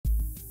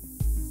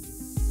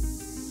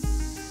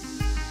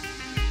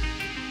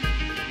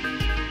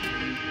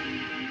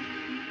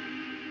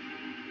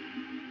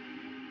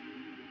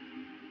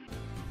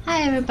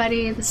Hi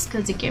everybody, this is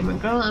Cozy Gamer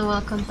Girl and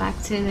welcome back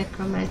to the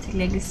Chromatic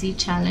Legacy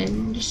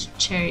Challenge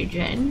Cherry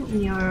Gen.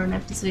 We are on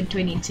episode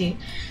 22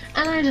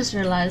 and I just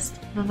realized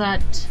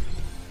that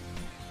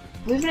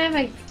we've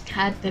never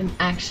had them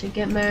actually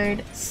get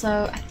married,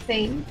 so I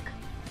think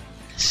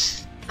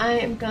I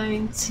am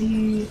going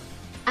to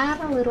add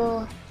a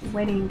little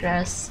wedding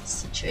dress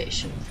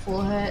situation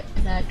for her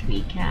that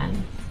we can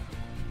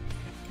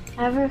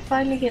have her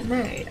finally get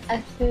married. I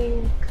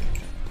think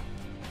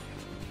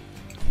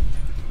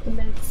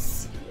let's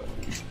see what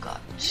we've got.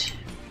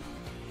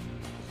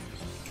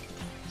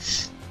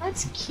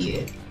 That's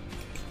cute.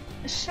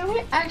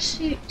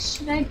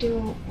 Should I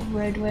do a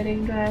red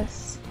wedding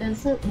dress?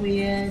 Is it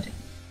weird?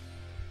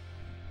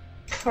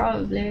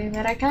 Probably,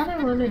 but I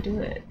kinda wanna do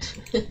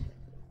it.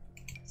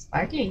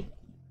 Sparkly.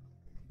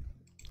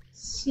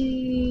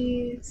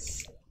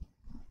 She's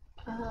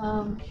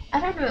I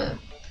don't know.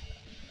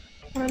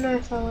 I don't know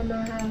if I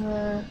wanna have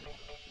a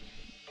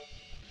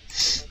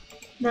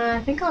Nah,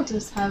 I think I'll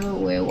just have her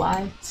wear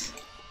white. It's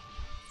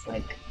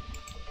like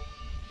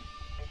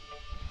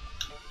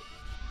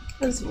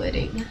this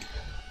wedding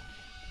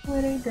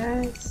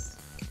dress.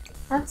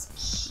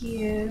 That's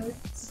cute.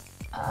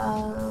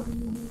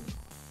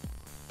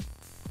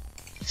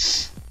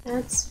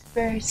 That's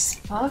very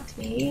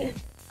sparkly.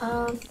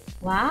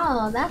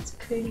 Wow, that's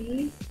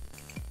pretty.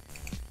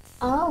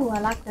 Oh, I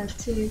like that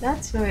too.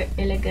 That's very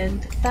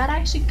elegant. That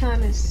actually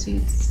kind of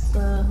suits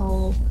the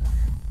whole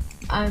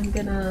I'm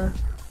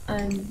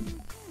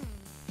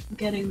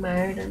getting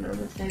married and I'm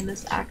a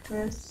famous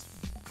actress.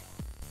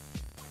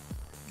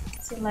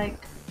 So like,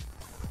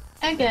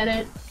 I get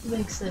it.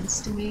 Makes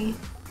sense to me.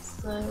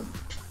 So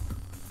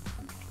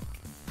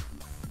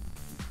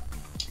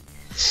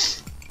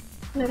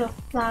little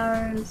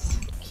flowers,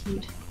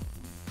 cute.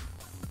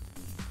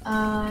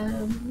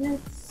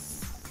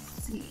 Let's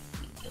see,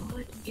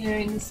 what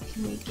earrings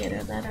can we get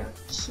her that are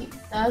cute?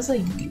 Those are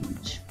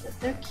huge, but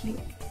they're cute.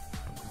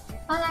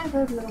 I like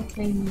those little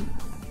plain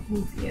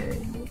hoop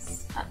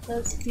earrings.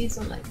 These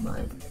are like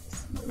mine.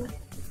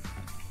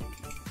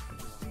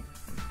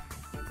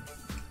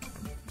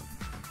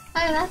 Oh,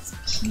 that's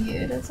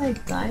cute. It's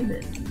like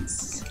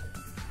diamonds.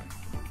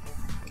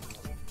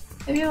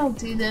 Maybe I'll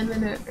do them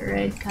in a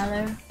red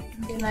color.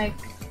 Be like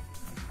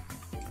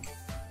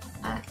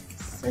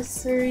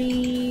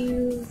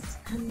accessories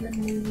and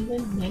then maybe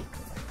a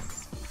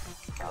necklace.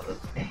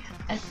 Probably,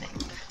 I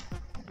think.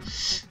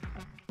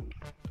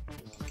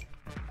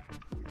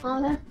 Oh,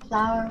 that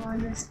flower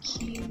one is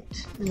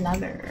cute.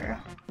 Love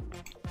her.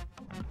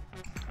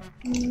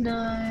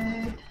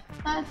 No,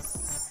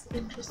 that's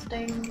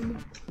interesting.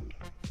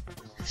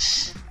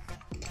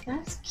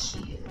 That's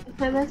cute.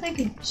 Okay, that's like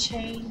a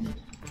chain.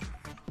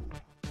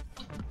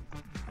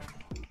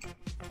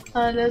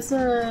 There's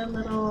a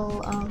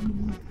little,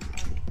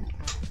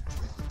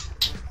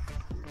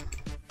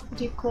 what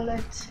do you call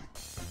it?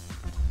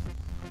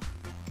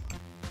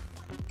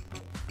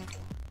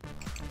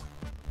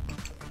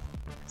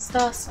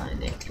 Star sign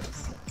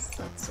necklace.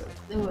 That's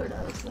the word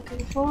I was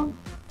looking for.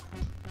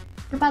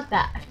 What about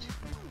that?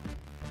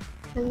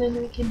 And then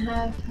we can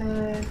have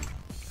her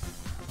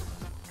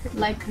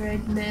like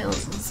red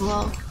nails as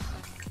well.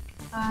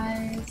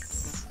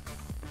 Eyes.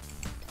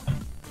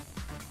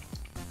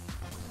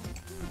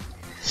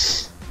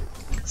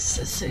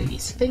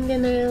 Accessories.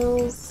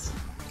 Fingernails.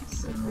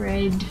 Some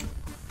red.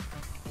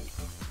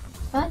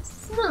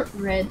 That's not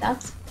red,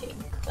 that's pink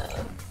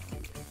though.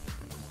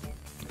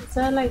 Is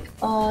that like,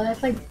 oh,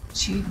 that's like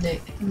chewed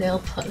nail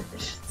polish.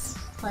 It's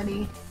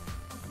funny.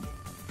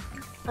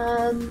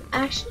 I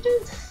actually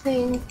don't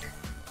think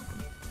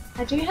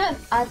I do have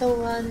other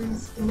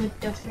ones in a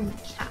different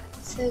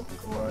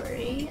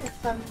category,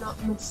 if I'm not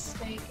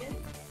mistaken.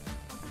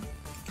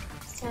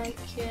 So I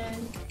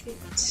can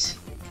get.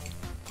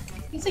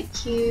 These are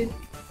cute.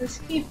 This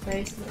is a cute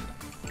bracelet.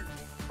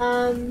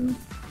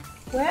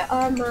 Where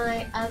are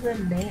my other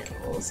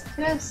nails? I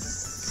could have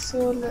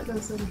sworn that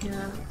was in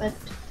here, but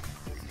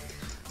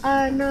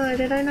no,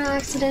 did I not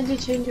accidentally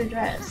change your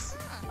dress?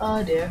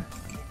 Oh dear.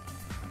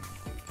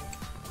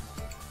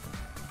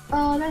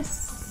 Oh, that's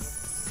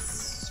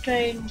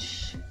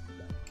strange.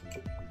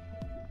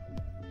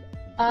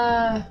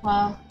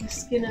 Wow, the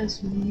skin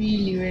is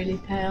really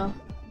pale.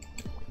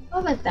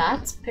 Oh, but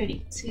that's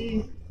pretty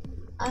too.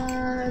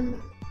 How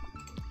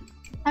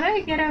do I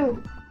get a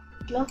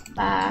look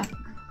back?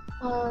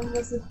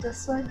 Was it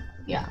this one?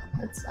 Yeah,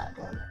 it's that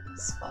one.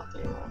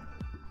 Sparkly one.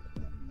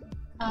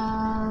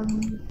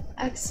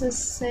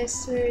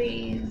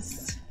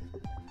 Accessories.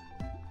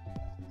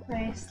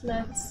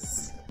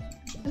 Bracelets.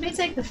 Let me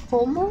take the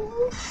formal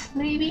off,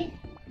 maybe?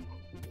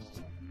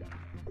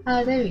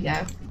 Oh, there we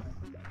go.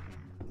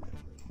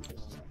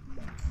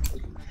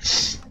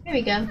 There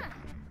we go.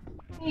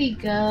 There you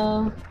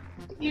go.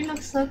 You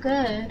look so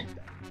good.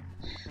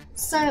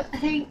 So, I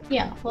think,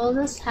 yeah, we'll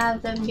just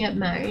have them get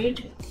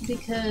married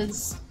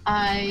because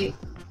I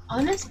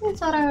honestly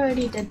thought I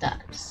already did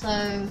that.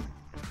 So,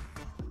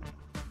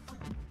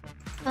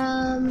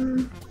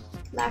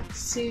 black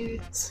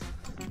suit.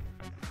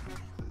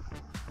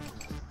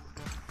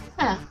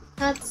 Yeah,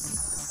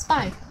 That's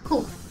fine.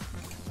 Cool.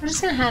 We're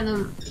just gonna have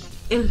them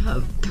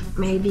elope,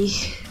 maybe.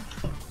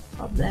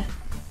 Probably.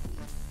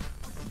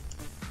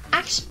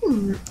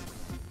 Actually,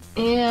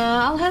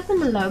 yeah, I'll have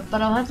them elope,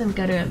 but I'll have them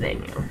go to a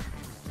venue.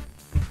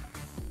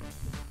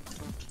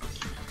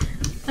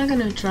 I'm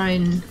gonna try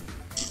and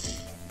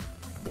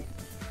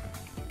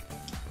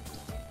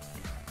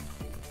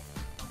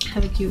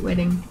have a cute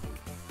wedding.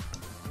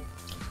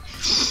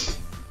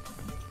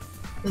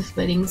 With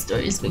wedding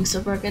stories being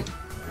so broken.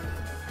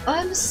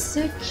 I'm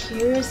so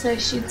curious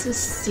actually to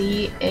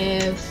see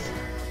if...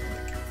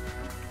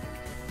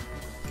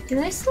 Do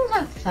they still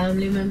have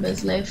family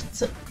members left?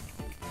 So,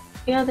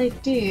 yeah, they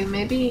do.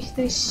 Maybe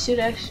they should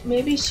actually...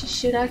 Maybe she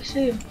should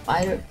actually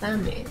invite her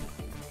family.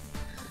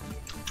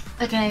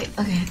 Okay.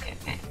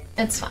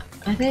 It's fine.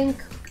 I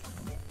think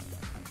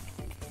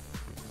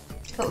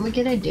what we're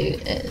gonna do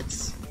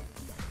is...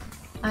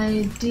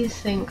 I do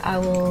think I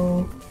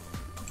will...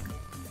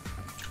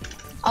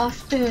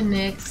 After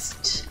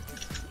next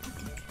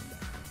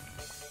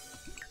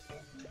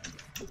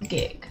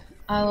gig,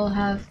 I will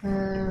have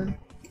them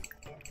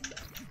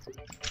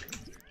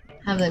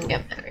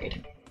get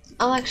married.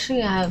 I'll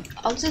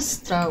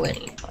just throw a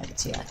wedding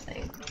party, I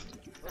think,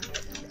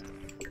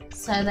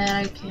 so that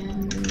I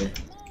can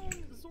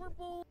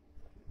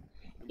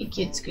get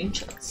cute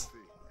screenshots.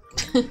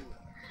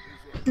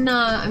 No,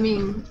 I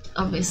mean,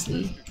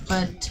 obviously,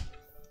 but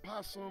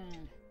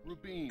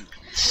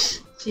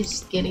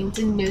she's getting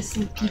to know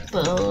some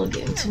people,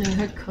 getting to know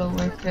her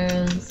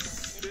co-workers.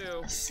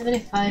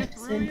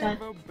 75% done.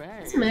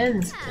 This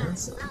man's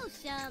cancelled.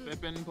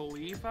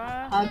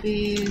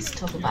 Hobbies,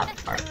 talk about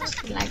art.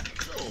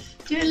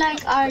 Do you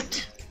like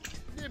art?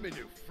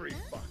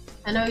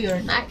 I know you're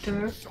an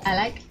actor. I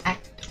like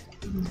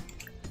acting.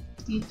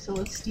 Deep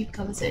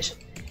conversation.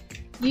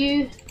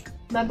 You,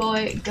 my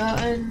boy, go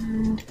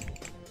and...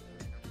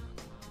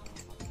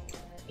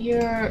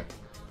 Your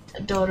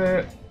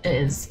daughter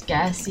is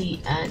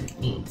gassy and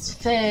needs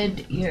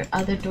fed. Your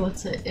other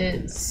daughter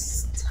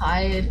is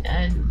tired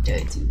and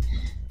dirty.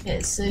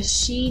 Okay, so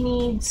she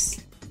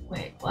needs...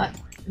 Wait, what?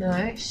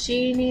 No,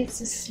 she needs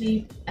to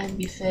sleep and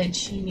be fed.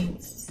 She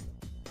needs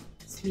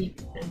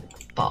sleep and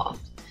a bath.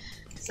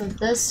 So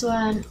this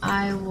one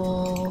I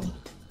will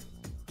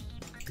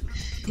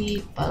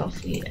feed, bottle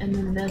feed, and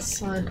then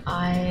this one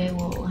I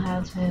will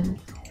have him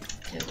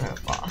give her a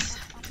bath.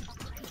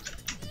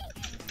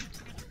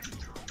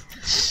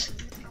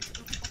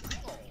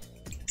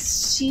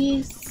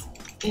 She's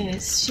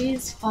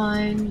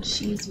fine.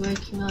 She's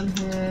working on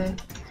her.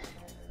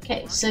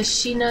 Okay, so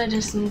she now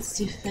just needs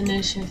to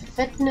finish her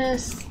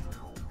fitness.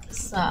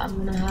 So I'm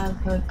gonna have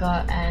her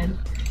go and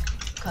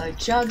go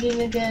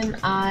jogging again.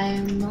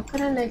 I'm not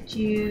gonna let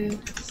you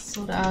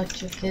sort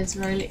out your kids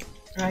really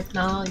right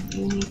now.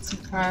 You need to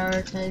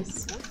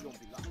prioritize.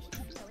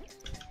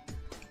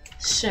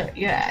 Sure,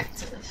 you're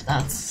active.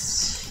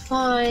 That's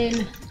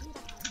fine.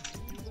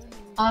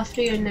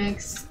 After your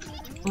next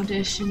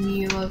audition,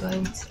 you are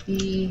going to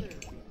be...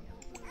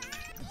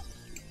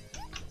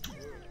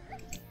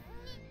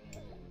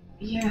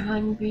 You're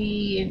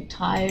hungry and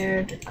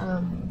tired.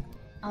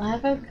 I'll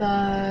have her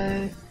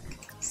go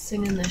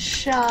sing in the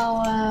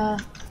shower.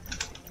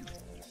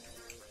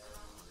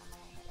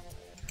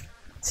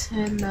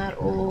 Turn that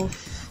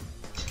off.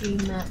 Clean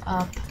that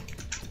up.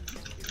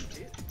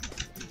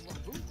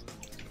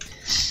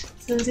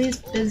 Since he's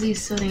busy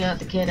sorting out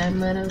the kid, I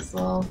might as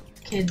well...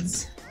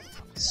 Kids.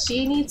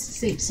 She needs to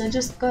sleep, so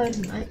just go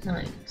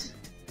night-night.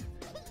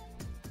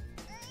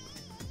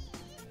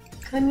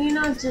 Can you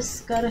not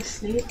just go to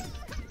sleep,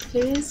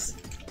 please?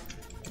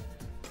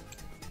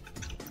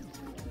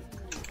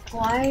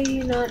 Why are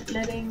you not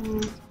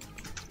letting...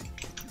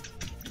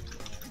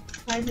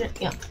 Yeah,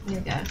 here we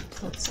go.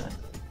 Thought so.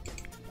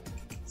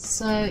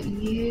 So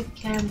you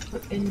can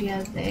put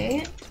India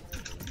there.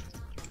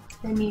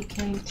 Then you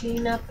can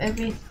clean up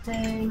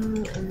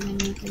everything, and then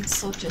you can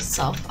sort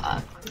yourself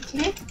out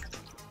quickly.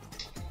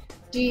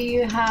 Do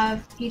you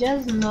have... He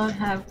does not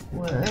have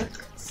work.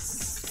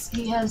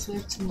 He has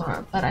work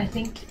tomorrow, but I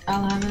think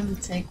I'll have him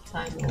take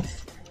time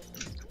off.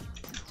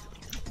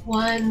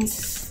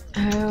 Once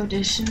her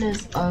audition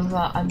is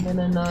over, I'm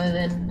gonna know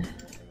then.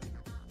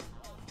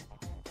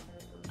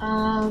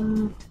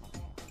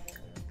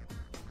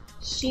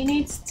 She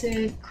needs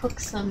to cook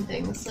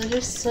something, so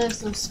just serve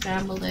some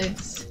scrambled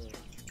eggs.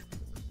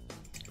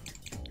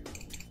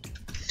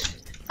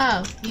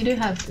 Oh, you do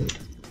have food.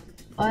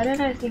 Why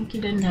did I think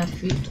you didn't have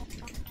food?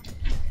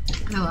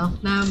 Oh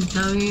well, now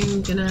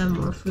you're gonna have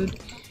more food.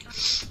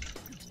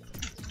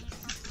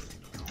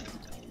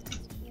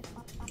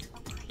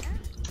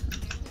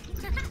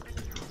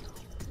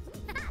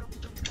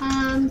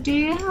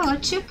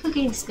 What's your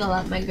cooking skill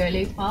at my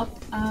girly pop?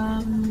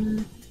 I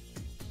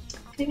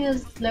think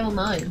it's level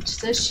 9,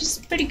 so she's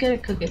pretty good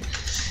at cooking.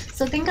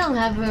 So I think I'll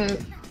have her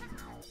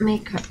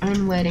make her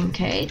own wedding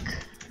cake.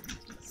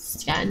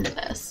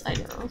 Scandalous, I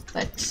know,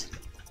 but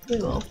we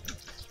will.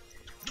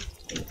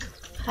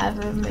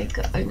 have her make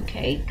her own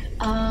cake.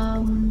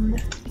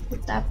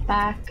 Put that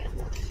back in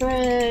the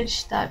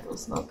fridge. That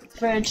was not the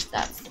fridge,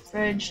 that's the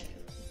fridge.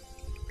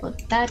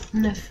 Put that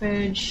in the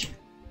fridge.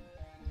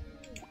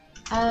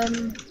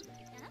 And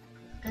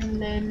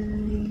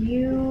then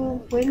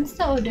you, when's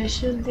the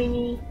audition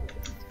thingy?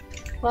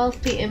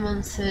 12 PM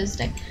on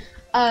Thursday.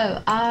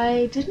 Oh,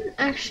 I didn't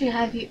actually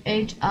have you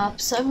age up,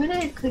 so I'm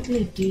gonna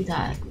quickly do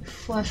that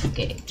before I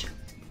forget,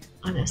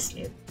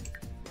 honestly.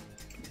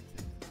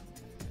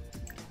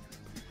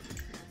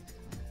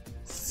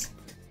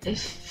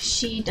 If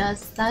she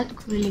does that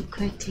really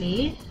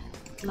quickly,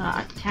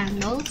 light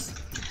candles,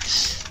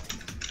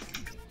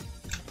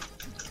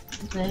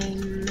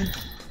 then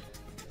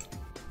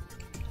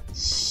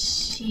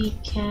she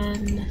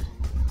can,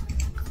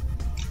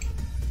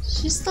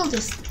 she's still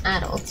just an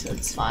adult, so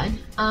it's fine.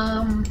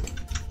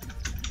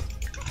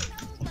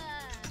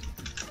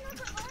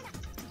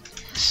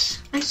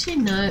 Actually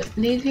no,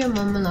 leave your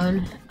mom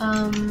alone.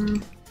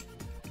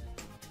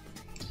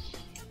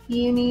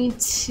 You need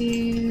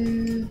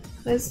to,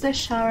 where's the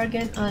shower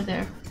again? Oh,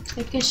 there.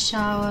 Take a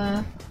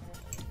shower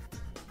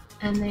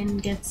and then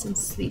get some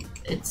sleep.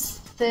 It's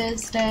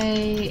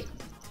Thursday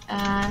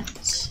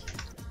at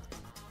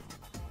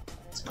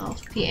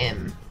 12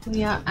 PM.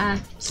 We are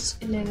at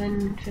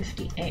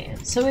 11:50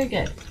 AM, so we're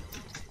good.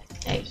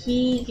 Okay,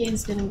 he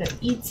is gonna go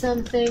eat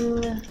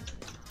something.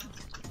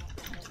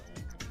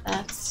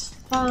 That's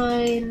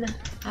fine.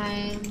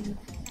 I'm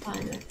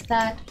fine with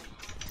that.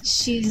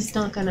 She's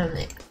not gonna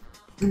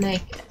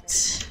make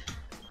it.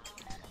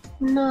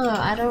 No,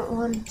 I don't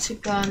want to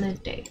go on a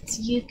date.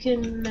 You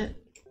can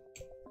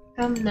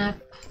come nap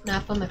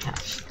on the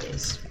couch,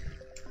 please.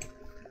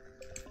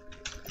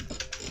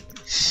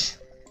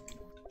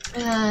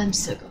 I'm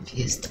so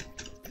confused.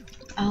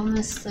 I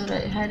almost thought I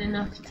had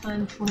enough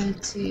time for her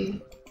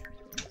to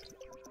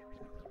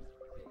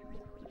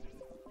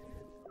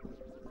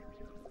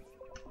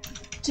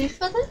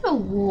for the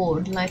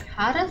award. Like,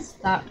 how does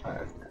that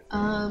work?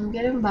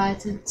 Get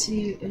invited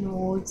to an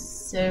awards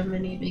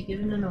ceremony, be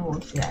given an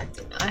award for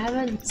acting. I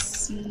haven't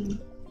seen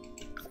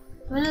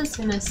a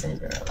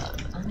sender alone,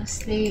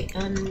 honestly,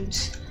 and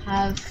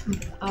have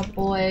our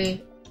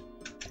boy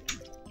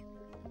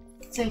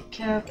take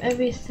care of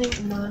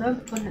everything. No,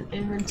 don't put an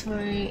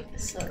inventory,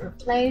 so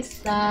replace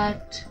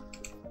that.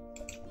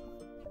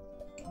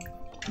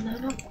 No,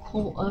 don't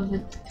call over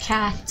the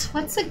cat.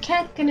 What's a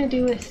cat gonna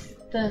do with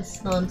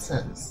this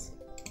nonsense?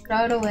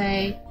 Throw it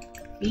away,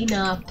 clean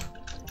up,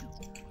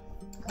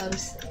 go to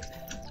sleep.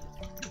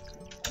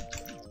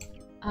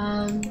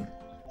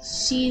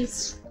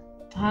 She's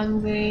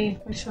hungry.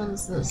 Which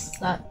one's this?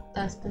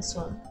 That's this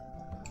one.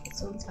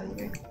 This one's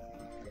hungry.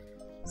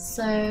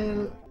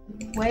 So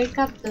wake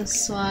up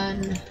this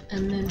one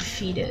and then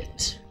feed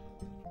it.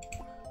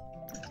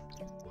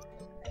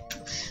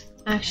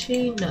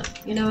 Actually, no.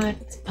 You know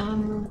what?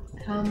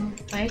 Come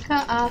wake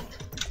her up.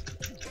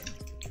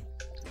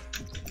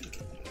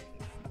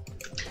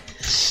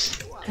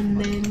 And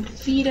then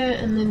feed her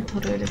and then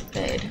put her to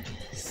bed.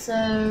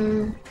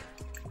 So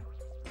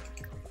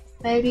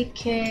baby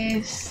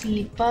care,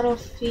 feed, bottle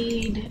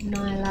feed,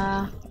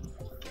 Nyla,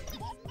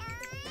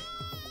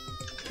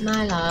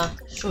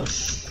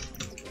 shush.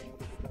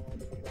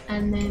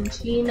 And then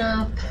clean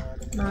up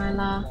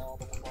Nyla,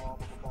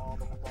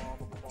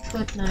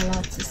 put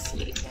Nyla to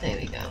sleep. There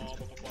we go.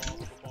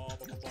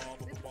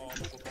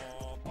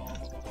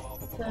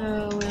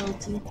 So we'll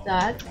do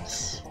that.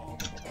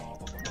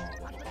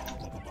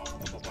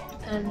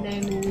 And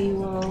then we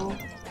will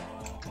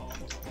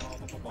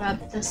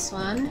grab this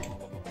one.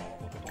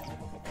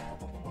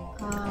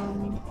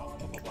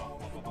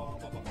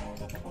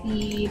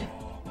 Feed.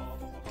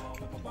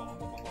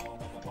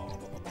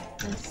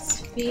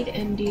 Let's feed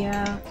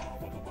India.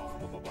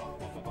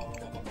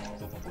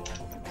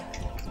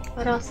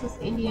 What else does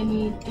India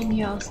need?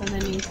 India also then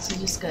needs to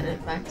just go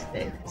back to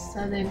bed.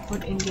 So then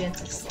put India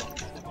to sleep.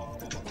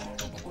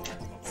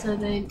 So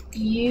then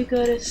you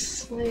go to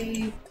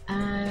sleep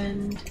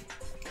and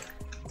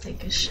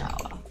take a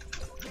shower.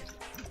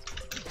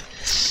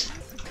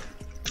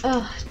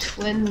 Oh,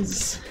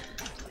 twins.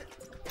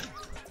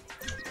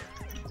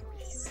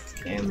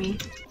 Scare me.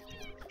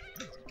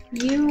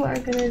 You are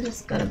gonna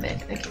just go to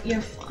bed. Okay,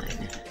 you're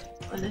fine.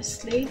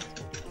 Honestly.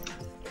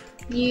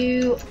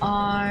 You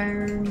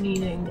are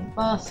needing the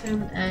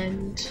bathroom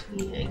and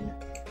needing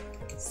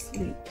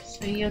sleep.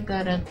 So you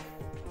go to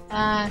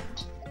that.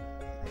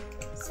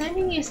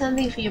 Sending you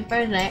something for your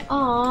birthday.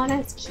 Aw,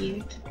 that's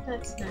cute.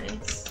 That's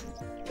nice.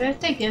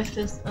 Birthday gift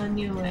is on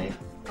your way.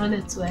 On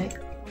its way.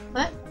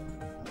 What?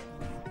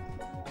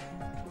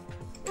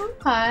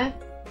 Okay.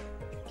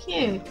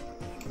 Cute.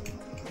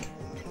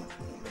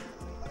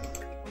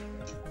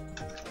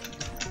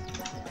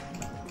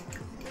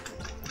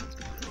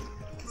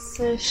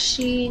 So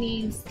she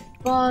needs the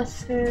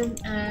bathroom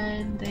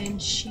and then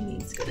she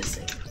needs to go to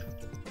sleep.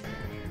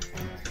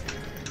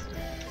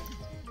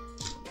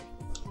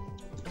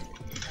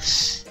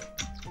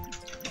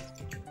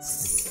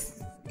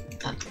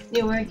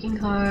 You're working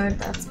hard,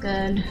 that's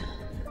good.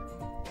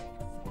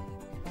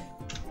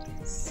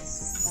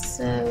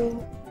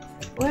 So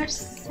we're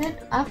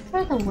set up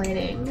for the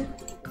wedding,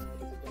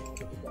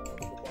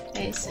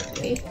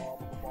 basically.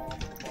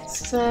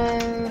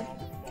 So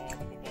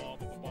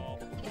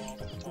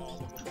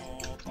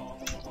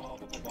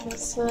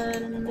this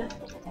one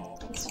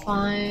is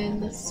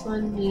fine. This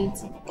one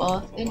needs a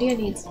bath. India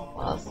needs a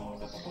bath.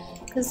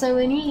 Cause so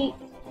when you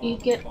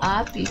get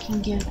up, you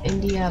can give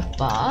India a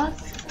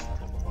bath.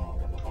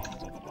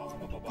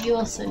 You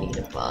also need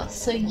a bath.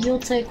 So you'll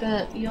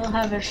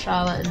have a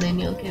shower and then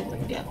you'll give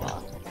India a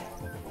bath.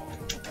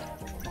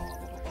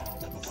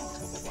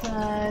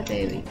 So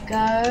there we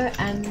go,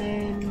 and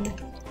then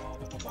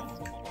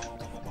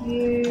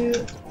you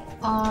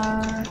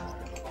are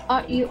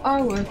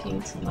working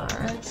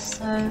tomorrow.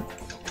 So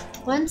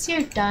once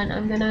you're done,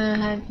 I'm gonna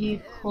have you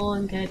call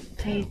and get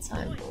paid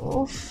time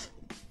off.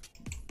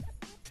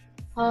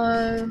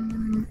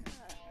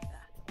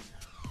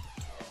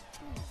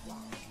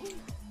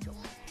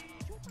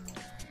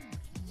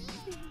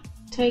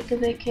 Take a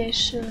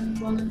vacation,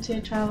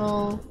 volunteer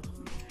travel,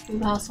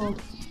 move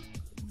household.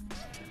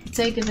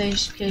 Take a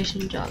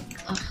vacation job.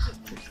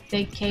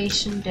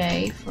 Vacation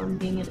day from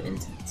being an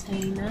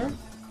entertainer.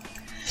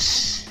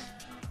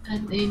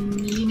 And then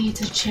you need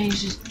to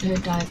change her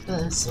diaper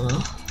as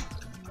well.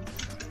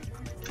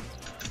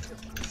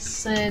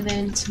 So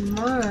then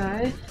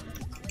tomorrow...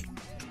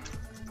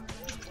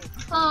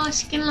 Oh,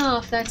 she can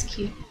laugh, that's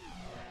cute.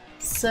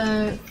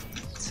 So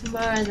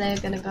tomorrow they're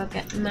gonna go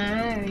get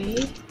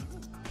married.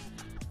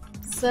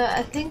 So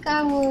I think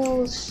I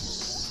will...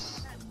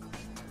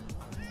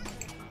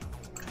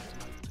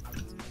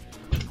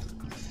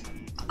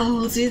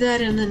 do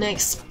that in the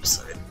next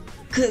episode,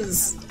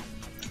 because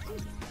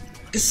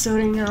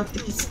sorting out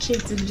these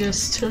kids has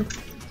just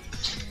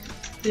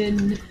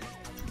been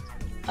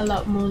a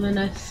lot more than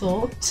I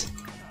thought,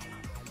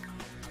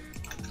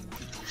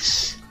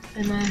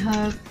 and I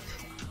hope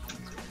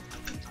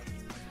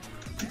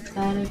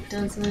that it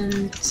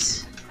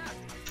doesn't...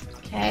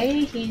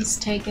 Okay, he's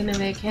taken a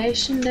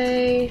vacation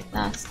day,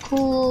 that's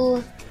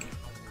cool.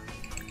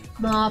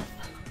 Mop,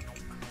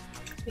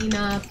 clean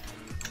up,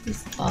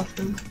 use the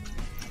bathroom.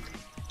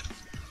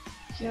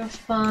 You're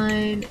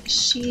fine.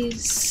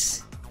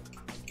 She's...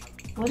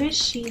 What is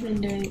she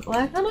even doing?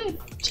 Why can't I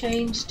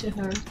change to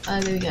her? Oh,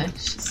 there we go.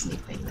 She's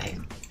sleeping there.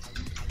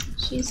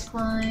 She's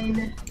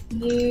fine.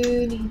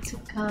 You need to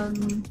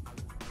come.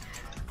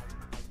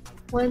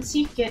 Once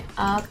you get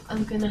up,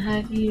 I'm gonna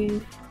have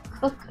you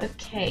cook a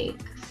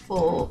cake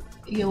for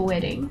your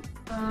wedding.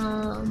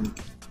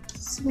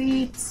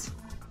 Sweets.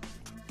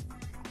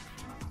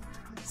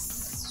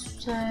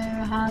 So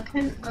how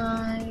can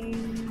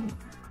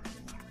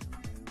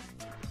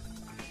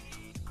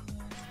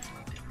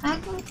how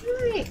can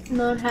I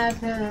not have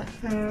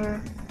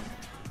her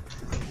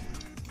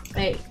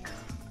bake?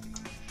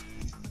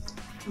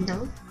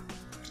 No.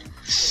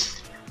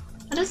 It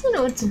doesn't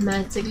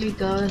automatically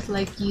go with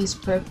like use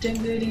prepped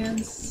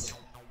ingredients.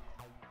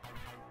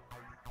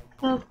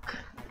 Cook.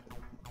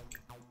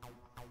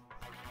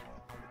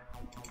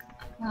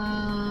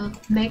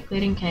 Make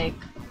wedding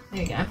cake.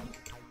 There you go.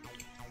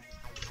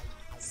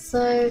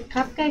 So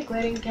cupcake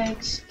wedding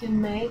cakes you can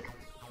make.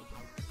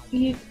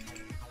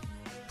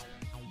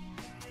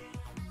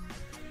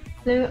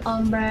 Blue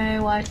ombre,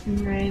 white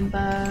and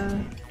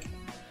rainbow.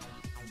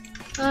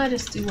 I'll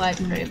just do white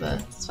and rainbow,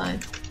 it's fine.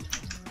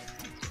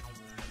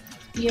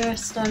 You're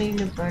starting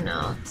to burn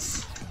out.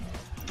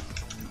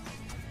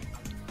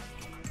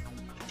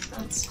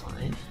 That's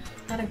fine.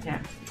 I don't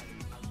care.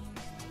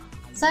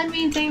 Side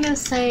mean thing to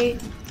say,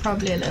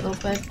 probably a little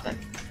bit, but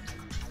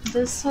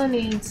this one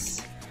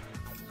needs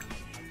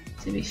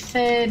to be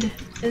fed.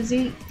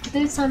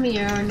 This time of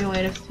year on your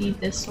way to feed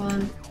this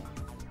one.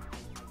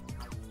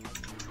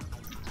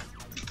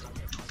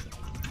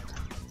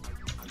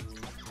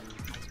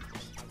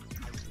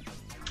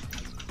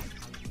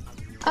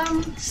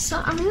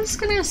 So I'm just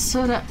gonna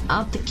sort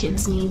out the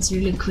kids' needs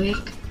really quick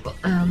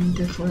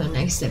before the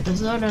next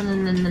episode,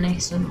 and then the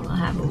next one we'll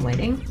have a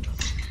wedding.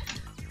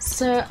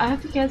 So I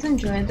hope you guys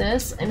enjoyed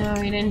this. I know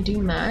we didn't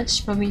do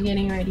much, but we're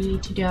getting ready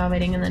to do our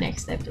wedding in the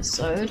next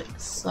episode,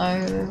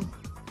 so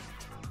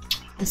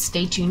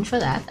stay tuned for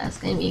that. That's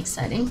gonna be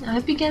exciting. I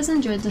hope you guys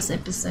enjoyed this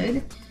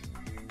episode,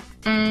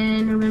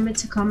 and remember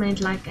to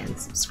comment, like, and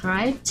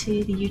subscribe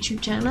to the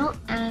YouTube channel,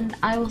 and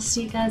I will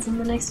see you guys in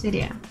the next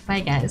video.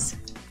 Bye guys.